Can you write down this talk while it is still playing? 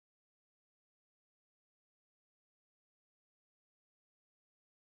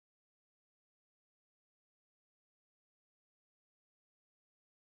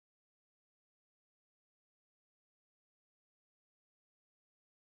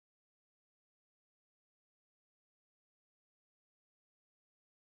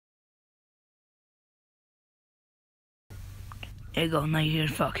There you go, now you hear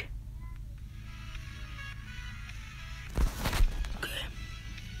fuck. Okay.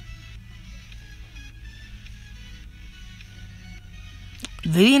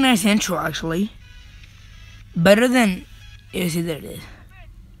 Really nice intro, actually. Better than... Yeah, see, there it is.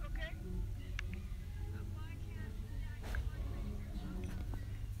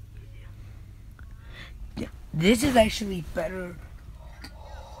 Yeah, this is actually better.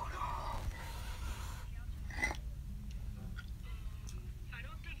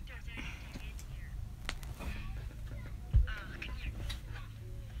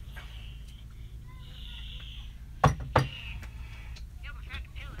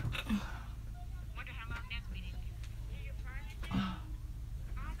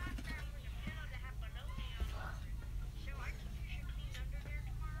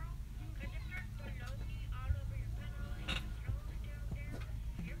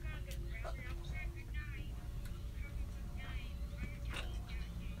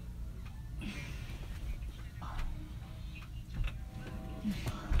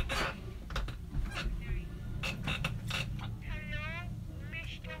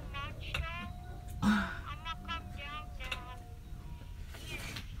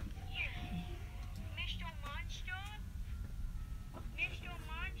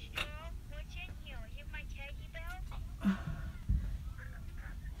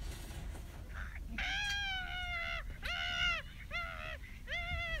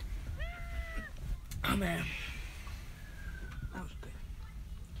 Oh man, that was good.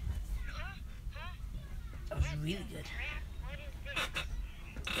 That was really good.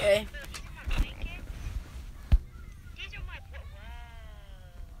 Okay.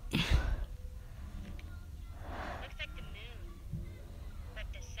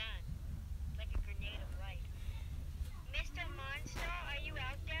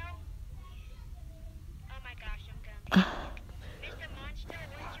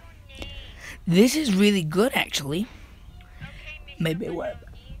 This is really good, actually. Maybe one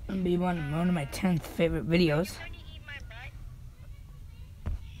of my 10th favorite videos.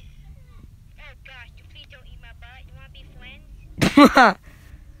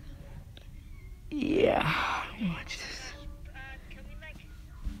 Yeah. Watch this.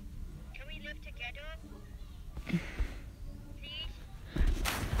 Can we live together?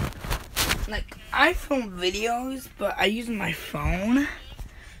 Like, I film videos, but I use my phone,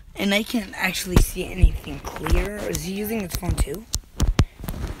 and I can't actually see anything clear. Is he using his phone too?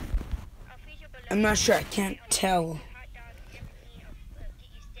 I'm not sure. I can't tell.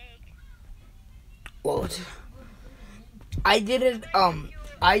 What? I did it.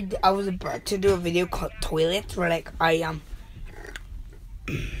 I was about to do a video called Toilets, where like I Okay,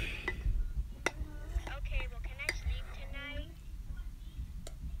 well, can I sleep tonight?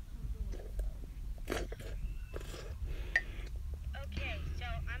 Okay, so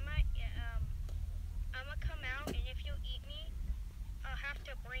I'ma come out, and if you eat me, I'll have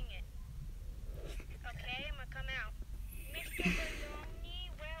to bring it. Okay, I'ma come out. Mr. Baloney,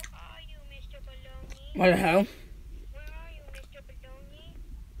 where are you, Mr. Baloney? what the hell? Where are you, Mr. Baloney?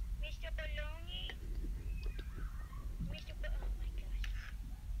 Mr. Baloney? Mr. Oh my gosh.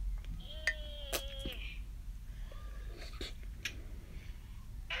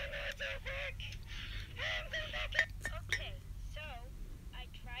 Okay, so I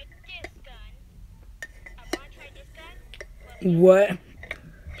tried this gun. I want to try this gun. Well, What?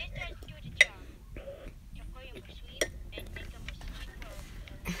 this does do the job. To put him asleep and make him asleep for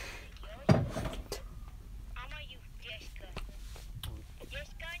videos. I'm gonna use this gun. This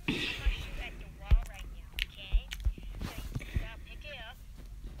gun, I'm gonna shoot at the wall right now, okay? So you gotta pick it up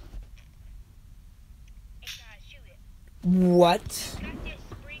and gotta shoot it. What Got this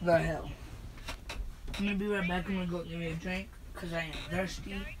spring. the hell? I'm gonna be right back. I'm gonna go get me a drink because I am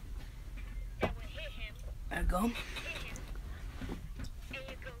thirsty. That would hit him. I go. And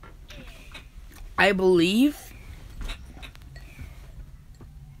you go, I believe.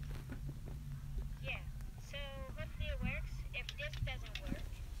 yeah. So hopefully it works. If this doesn't work,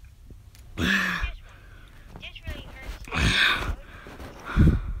 this one. This really hurts you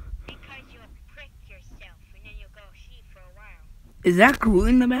because you'll prick yourself and then you'll go sleep for a while. Is that Groot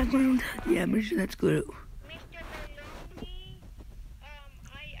in the background? Yeah, I'm sure that's Groot. Mr. Baloney,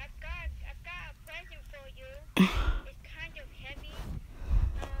 I've got a present for you. It's kind of heavy.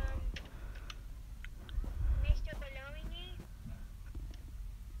 Mr. Baloney.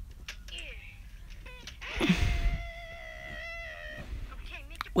 Okay,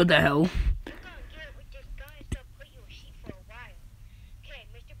 Mr. What the hell? You're gonna get it with this gun and stuff, put you asleep for a while. Okay,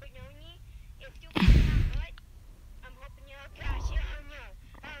 Mr. Baloney, if you get my butt, I'm hoping you'll gosh, I don't know.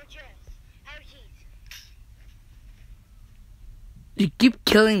 I'll just. How's these? You keep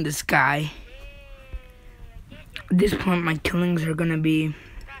killing this guy. At this point, my killings are gonna be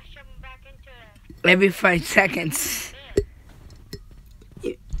every 5 seconds.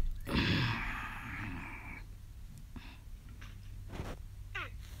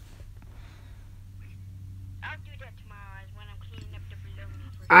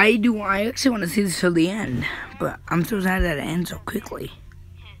 I actually want to see this till the end, but I'm so sad that it ends so quickly.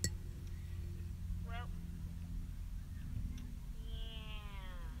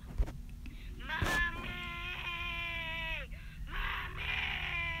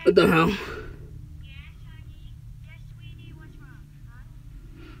 What the hell?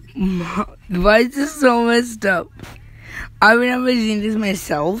 Why is this so messed up? I've never seen this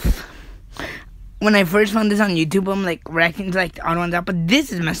myself. When I first found this on YouTube, I'm like reacting to like the other ones out, but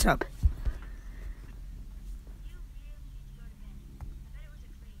this is messed up.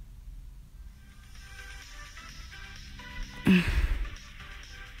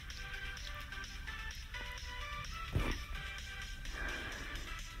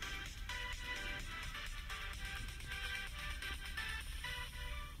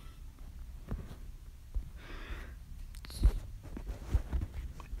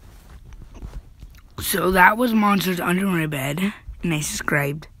 So that was Monsters Under My Bed, and I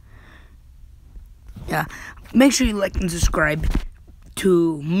subscribed. Yeah, make sure you like and subscribe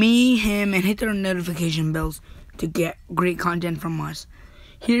to me, him, and hit the notification bells to get great content from us.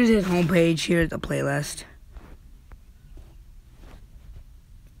 Here's his homepage, here's the playlist.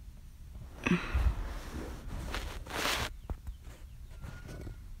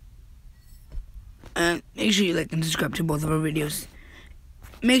 And make sure you like and subscribe to both of our videos.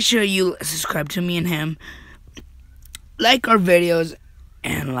 Make sure you subscribe to me and him. Like our videos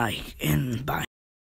and bye.